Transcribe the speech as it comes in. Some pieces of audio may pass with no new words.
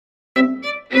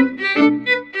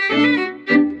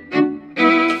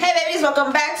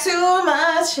too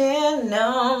much in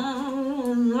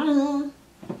no.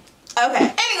 Okay,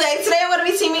 anyway, today I'm going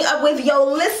to be teaming up with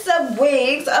Yolissa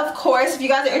wigs, of course. If you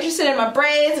guys are interested in my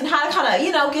braids and how to kind of,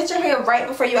 you know, get your hair right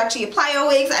before you actually apply your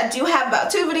wigs, I do have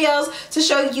about 2 videos to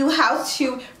show you how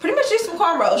to pretty much do some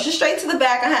cornrows. Just straight to the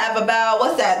back, I have about,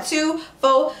 what's that, 2,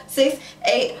 4, 6,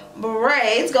 8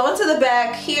 braids. Go into the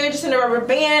back here, just in a rubber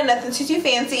band, nothing too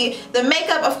fancy. The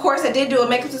makeup, of course, I did do a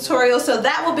makeup tutorial, so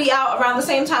that will be out around the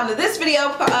same time that this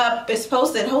video is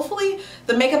posted. Hopefully,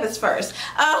 the makeup is first.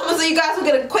 So you guys will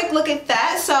get a quick look at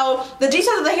that. So the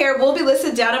details of the hair will be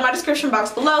listed down in my description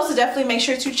box below, so definitely make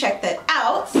sure to check that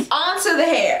out. Onto the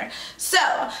hair. So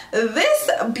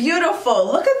this beautiful,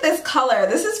 look at this color.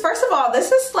 This is, first of all,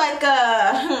 this is like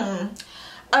a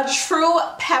true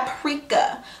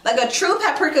paprika, like a true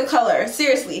paprika color.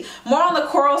 Seriously, more on the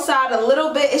coral side a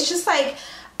little bit. It's just like,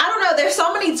 I don't know, there's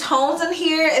so many tones in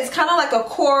here. It's kind of like a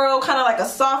coral, kind of like a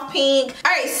soft pink.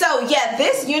 Alright, so yeah,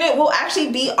 this unit will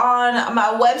actually be on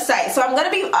my website. So I'm going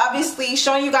to be obviously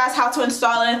showing you guys how to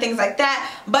install it and things like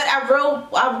that. But I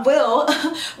will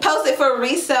post it for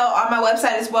resale on my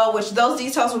website as well, which those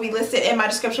details will be listed in my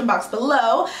description box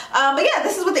below. But yeah,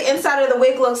 this is what the inside of the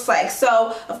wig looks like.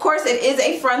 So of course it is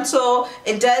a frontal.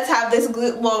 It does have this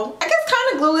glue, well, I guess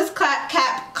kind of glueless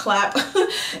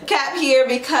cap here,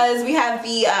 because we have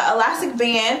the elastic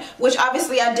band, which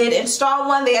obviously I did install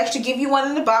one. They actually give you one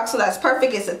in the box, so that's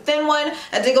perfect. It's a thin one.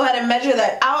 I did go ahead and measure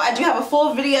that out. I do have a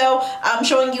full video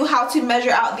showing you how to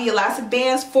measure out the elastic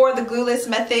bands for the glueless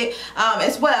method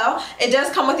as well. It does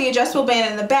come with the adjustable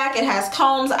band in the back. It has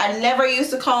combs. I never use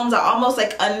the combs. I almost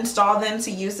like uninstall them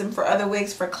to use them for other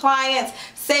wigs for clients.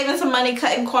 Saving some money,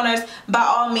 cutting corners, by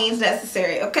all means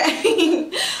necessary,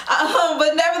 okay?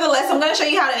 But nevertheless, I'm going to show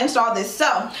you how to install this.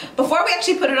 So before we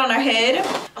actually put it on our head,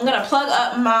 I'm going to plug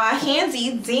up my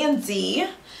handy dandy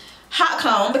hot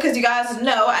comb, because you guys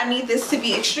know I need this to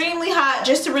be extremely hot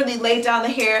just to really lay down the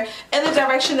hair in the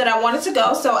direction that I want it to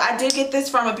go. So I did get this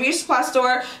from a beauty supply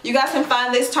store. You guys can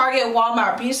find this Target,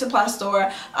 Walmart, beauty supply store,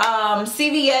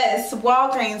 CVS,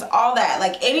 Walgreens, all that,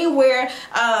 like anywhere.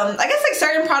 I guess like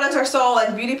certain products are sold,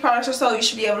 like beauty products are sold, you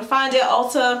should be able to find it.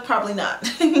 Ulta, probably not.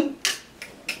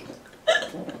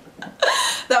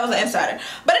 That was an insider.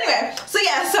 But anyway, so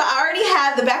yeah, so I already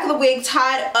have the back of the wig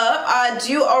tied up. I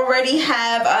do already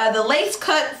have the lace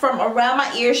cut from around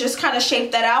my ears, just kind of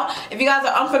shape that out. If you guys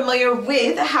are unfamiliar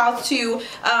with how to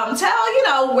tell, you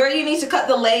know, where you need to cut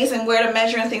the lace and where to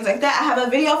measure and things like that, I have a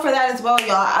video for that as well,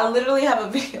 y'all. I literally have a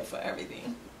video for everything.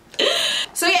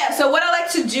 So yeah, so what I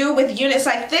like to do with units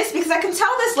like this, because I can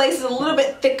tell this lace is a little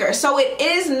bit thicker, so it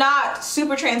is not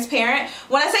super transparent.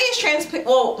 When I say it's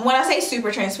when I say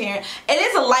super transparent, it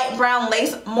is a light brown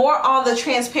lace, more on the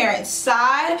transparent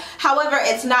side. However,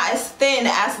 it's not as thin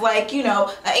as, like, you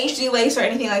know, a HD lace or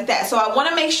anything like that. So I want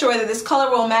to make sure that this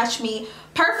color will match me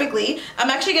perfectly. I'm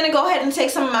actually going to go ahead and take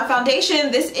some of my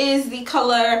foundation. This is the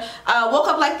color Woke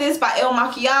Up Like This by Il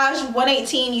Makiage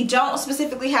 118. You don't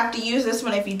specifically have to use this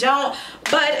one if you don't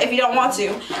want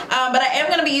to. But I am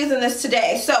going to be using this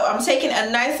today. So I'm taking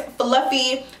a nice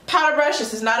fluffy powder brush.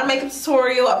 This is not a makeup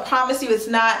tutorial. I promise you it's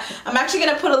not. I'm actually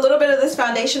going to put a little bit of this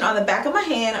foundation on the back of my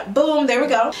hand. Boom, there we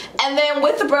go. And then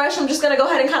with the brush, I'm just going to go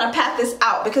ahead and kind of pat this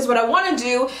out, because what I want to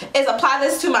do is apply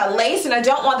this to my lace, and I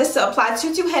don't want this to apply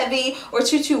too heavy or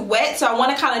too wet. So I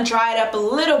want to kind of dry it up a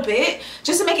little bit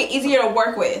just to make it easier to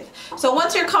work with. So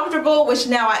once you're comfortable, which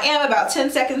now I am about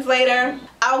 10 seconds later,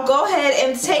 I'll go ahead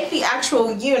and take the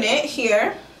actual unit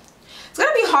here. It's going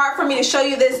to be hard for me to show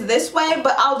you this way,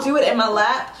 but I'll do it in my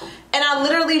lap. And I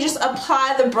literally just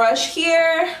apply the brush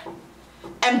here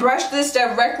and brush this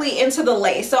directly into the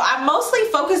lace. So I mostly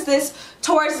focus this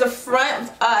towards the front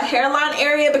hairline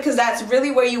area, because that's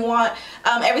really where you want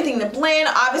everything to blend.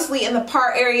 Obviously in the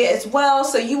part area as well.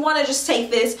 So you want to just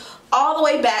take this all the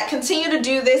way back. Continue to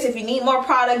do this. If you need more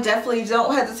product, definitely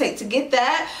don't hesitate to get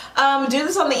that. Do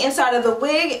this on the inside of the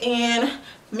wig, and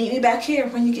meet me back here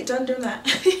when you get done doing that.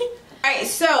 Alright,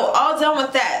 so all done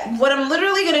with that. What I'm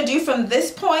literally going to do from this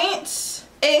point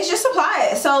is just apply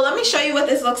it. So let me show you what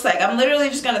this looks like. I'm literally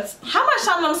just going to, how much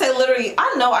time I'm going to say literally?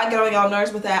 I know I get on y'all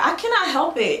nerves with that. I cannot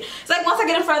help it. It's like once I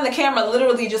get in front of the camera, it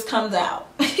literally just comes out.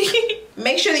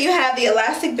 Make sure that you have the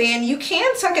elastic band. You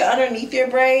can tuck it underneath your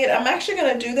braid. I'm actually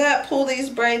going to do that. Pull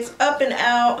these braids up and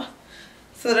out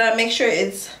so that I make sure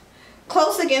it's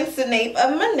close against the nape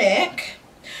of my neck.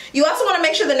 You also want to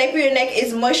make sure the nape of your neck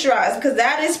is moisturized, because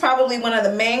that is probably one of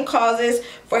the main causes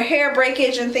for hair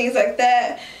breakage and things like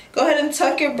that. Go ahead and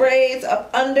tuck your braids up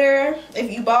under.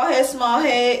 If you bald head, small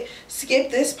head,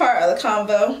 skip this part of the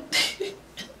combo.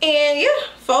 And yeah,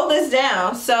 fold this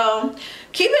down. So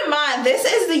Keep in mind, this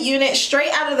is the unit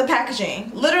straight out of the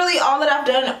packaging. Literally all that I've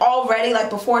done already, like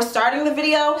before starting the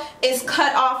video, is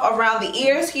cut off around the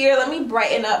ears here. Let me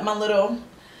brighten up my little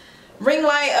ring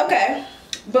light. Okay,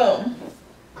 boom.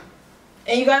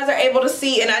 And you guys are able to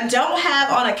see, and I don't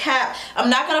have on a cap. I'm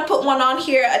not going to put one on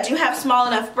here. I do have small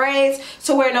enough braids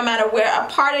to where no matter where I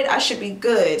part it, I should be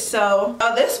good. So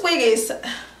this wig is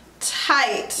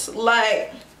tight,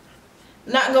 like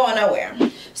not going nowhere.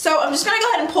 So I'm just going to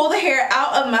go ahead and pull the hair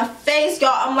out of my face.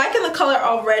 Y'all, I'm liking the color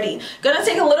already. Gonna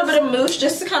take a little bit of mousse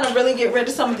just to kind of really get rid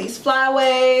of some of these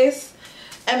flyaways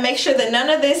and make sure that none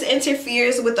of this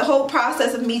interferes with the whole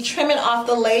process of me trimming off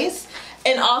the lace,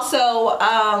 and also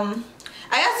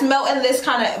I guess melting this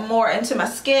kind of more into my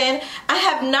skin. I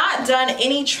have not done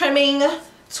any trimming,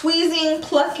 tweezing,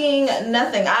 plucking,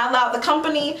 nothing. I allowed the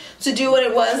company to do what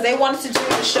it was they wanted to do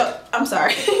to show, I'm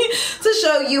sorry, to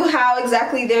show you how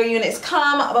exactly their units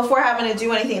come before having to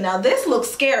do anything. Now this looks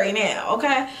scary now,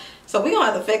 okay? So we're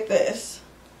gonna have to fix this,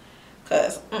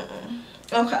 cause, okay.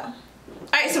 All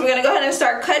right, so we're gonna go ahead and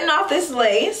start cutting off this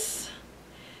lace.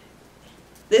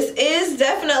 This is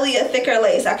definitely a thicker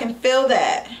lace. I can feel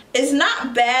that. It's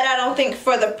not bad, I don't think,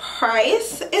 for the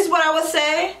price, is what I would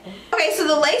say. Okay, so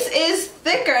the lace is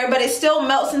thicker, but it still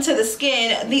melts into the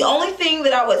skin. The only thing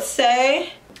that I would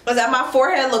say is that my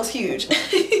forehead looks huge.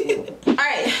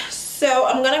 Alright, so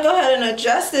I'm gonna go ahead and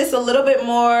adjust this a little bit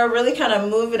more, really kind of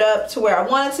move it up to where I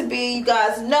want it to be. You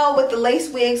guys know with the lace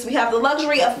wigs, we have the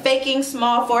luxury of faking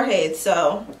small foreheads,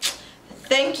 so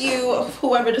thank you,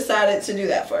 whoever decided to do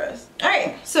that for us.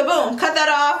 Alright, so boom, cut that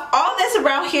off. All this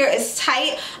around here is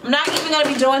tight. I'm not even going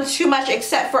to be doing too much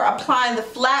except for applying the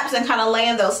flaps and kind of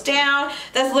laying those down.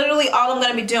 That's literally all I'm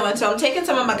going to be doing. So I'm taking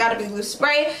some of my Gotta Be Glue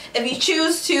spray. If you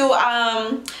choose to,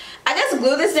 I guess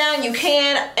glue this down, you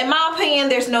can. In my opinion,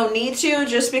 there's no need to,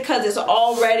 just because it's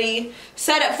already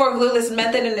set up for a glueless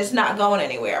method and it's not going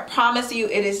anywhere. I promise you,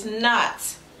 it is not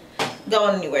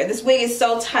going anywhere. This wig is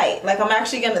so tight. Like, I'm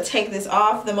actually gonna take this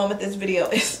off the moment this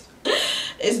video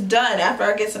is done, after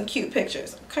I get some cute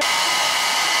pictures. Okay,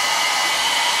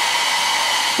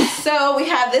 so we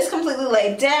have this completely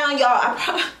laid down, y'all. I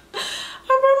promise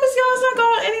y'all it's not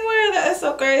going anywhere. That is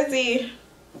so crazy.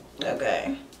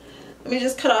 Okay, let me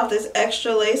just cut off this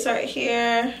extra lace right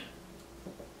here.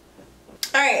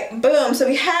 Alright, boom. So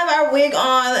we have our wig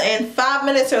on in 5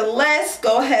 minutes or less.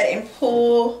 Go ahead and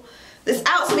pull this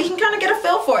out so we can kind of get a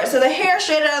feel for it. So the hair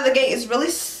straight out of the gate is really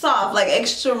soft, like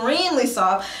extremely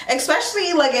soft,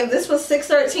 especially like if this was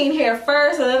 613 hair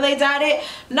first and then they dyed it.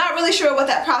 Not really sure what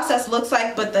that process looks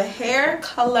like, but the hair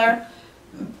color,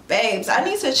 babes, I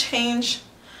need to change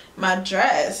my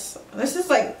dress. This is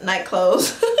like night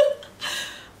clothes.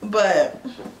 But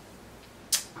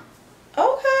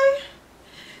okay,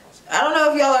 I don't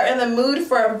know if y'all are in the mood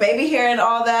for baby hair and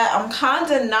all that. I'm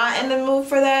kinda not in the mood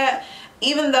for that,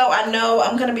 even though I know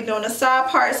I'm going to be doing a side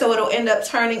part, so it'll end up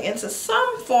turning into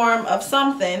some form of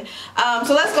something.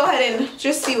 So let's go ahead and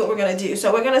just see what we're going to do.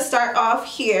 So we're going to start off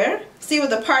here, see what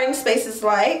the parting space is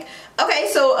like. Okay,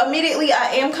 so immediately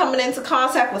I am coming into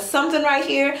contact with something right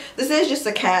here. This is just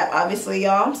a cap, obviously,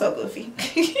 y'all. I'm so goofy.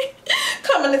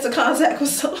 Coming into contact with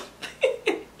something.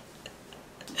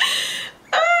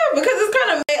 Because it's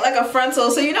kind of made like a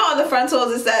frontal. So you know on the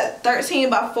frontals it's at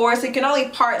 13 by 4, so you can only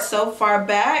part so far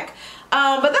back.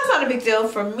 But that's not a big deal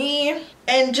for me.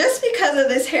 And just because of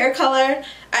this hair color,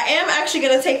 I am actually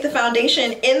going to take the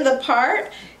foundation in the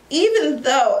part, even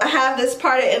though I have this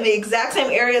parted in the exact same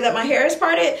area that my hair is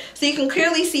parted, so you can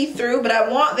clearly see through, but I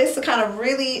want this to kind of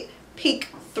really peek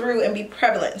through and be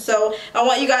prevalent. So I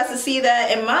want you guys to see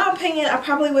that. In my opinion, I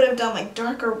probably would have done like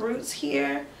darker roots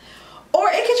here. Or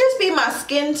it could just be my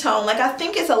skin tone. Like, I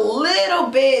think it's a little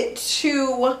bit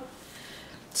too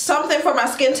something for my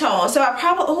skin tone. So I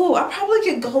probably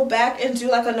could go back and do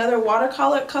like another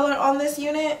watercolor color on this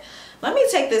unit. Let me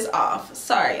take this off.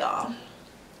 Sorry, y'all.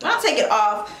 I'll take it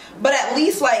off, but at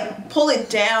least like pull it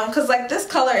down, because like this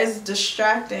color is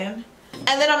distracting. And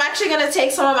then I'm actually going to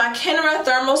take some of my Kenra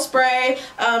thermal spray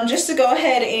just to go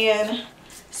ahead and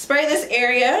spray this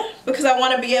area, because I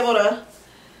want to be able to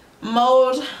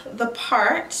mold the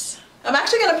parts. I'm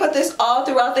actually going to put this all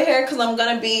throughout the hair because I'm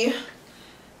going to be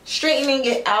straightening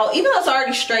it out, even though it's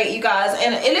already straight, you guys,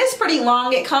 and it is pretty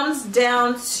long. It comes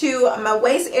down to my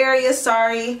waist area.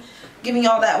 Sorry, giving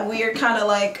y'all that weird kind of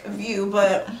like view,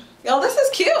 but y'all, this is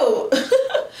cute.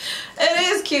 It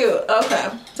is cute. Okay,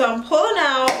 so I'm pulling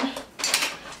out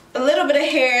a little bit of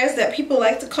hairs that people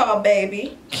like to call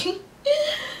baby.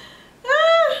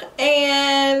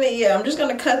 And yeah, I'm just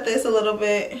gonna cut this a little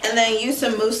bit and then use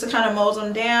some mousse to kind of mold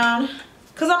them down,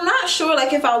 because I'm not sure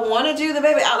like if I want to do the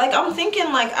baby. I'm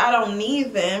thinking like I don't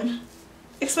need them.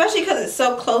 especially because it's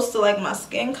so close to like my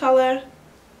skin color.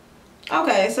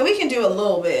 Okay, so we can do a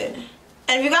little bit.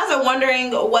 And if you guys are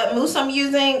wondering what mousse I'm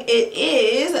using, it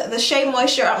is the Shea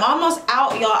Moisture. I'm almost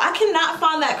out, y'all. I cannot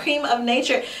find that Cream of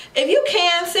Nature. If you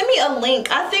can, send me a link.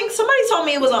 I think somebody told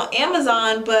me it was on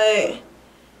Amazon, but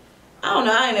I don't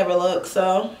know. I ain't never looked,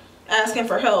 so asking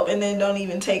for help and then don't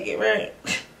even take it, right?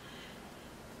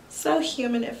 So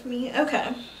human of me.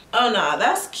 Okay. Oh, nah,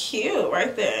 that's cute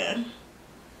right there.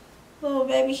 Little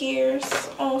baby hairs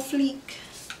on fleek.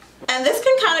 And this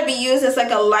can kind of be used as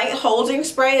like a light holding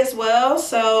spray as well.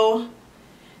 So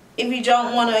if you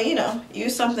don't want to, you know,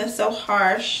 use something so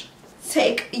harsh,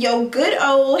 take your good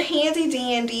old handy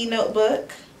dandy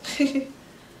notebook,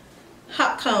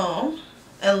 hot comb,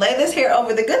 and lay this hair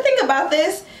over. The good thing about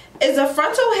this is the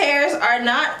frontal hairs are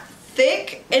not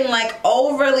thick and like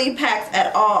overly packed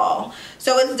at all.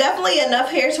 So it's definitely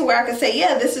enough hair to where I can say,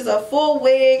 yeah, this is a full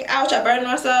wig. Ouch, I burned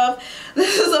myself.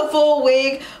 This is a full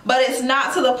wig, but it's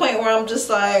not to the point where I'm just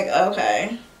like,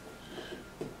 okay,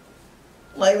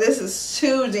 like this is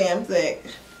too damn thick.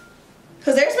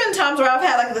 Because there's been times where I've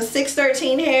had like the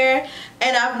 613 hair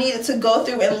and I've needed to go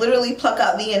through and literally pluck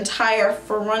out the entire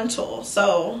frontal.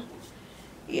 So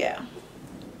yeah.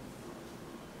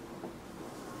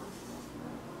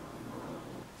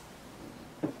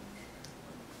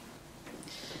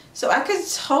 So I could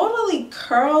totally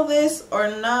curl this or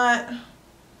not.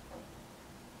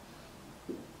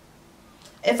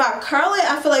 If I curl it,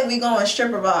 I feel like we going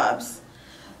stripper vibes.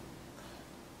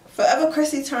 Forever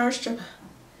Cryssy turn stripper.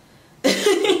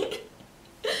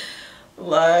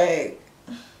 Like,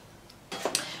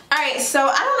 alright, so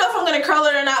I don't know if I'm gonna curl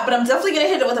it or not, but I'm definitely gonna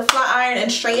hit it with a flat iron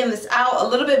and straighten this out a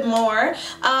little bit more.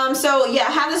 So yeah,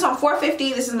 I have this on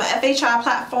 450. This is my FHI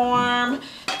platform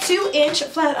 2-inch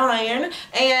flat iron,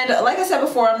 and like I said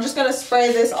before, I'm just gonna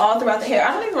spray this all throughout the hair.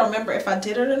 I don't even remember if I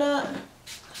did it or not,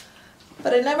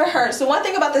 but it never hurts. So one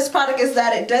thing about this product is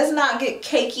that it does not get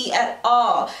cakey at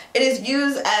all. It is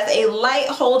used as a light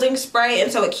holding spray,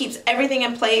 and so it keeps everything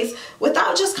in place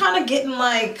without just kind of getting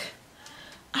like,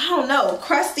 I don't know,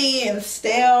 crusty and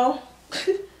stale.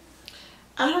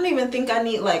 I don't even think I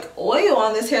need like oil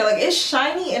on this hair. Like, it's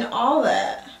shiny and all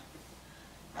that.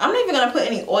 I'm not even gonna put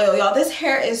any oil, y'all. This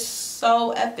hair is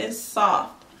so effing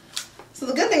soft. So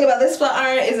the good thing about this flat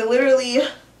iron is it literally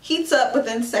heats up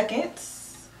within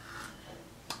seconds.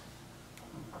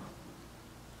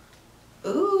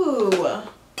 Ooh.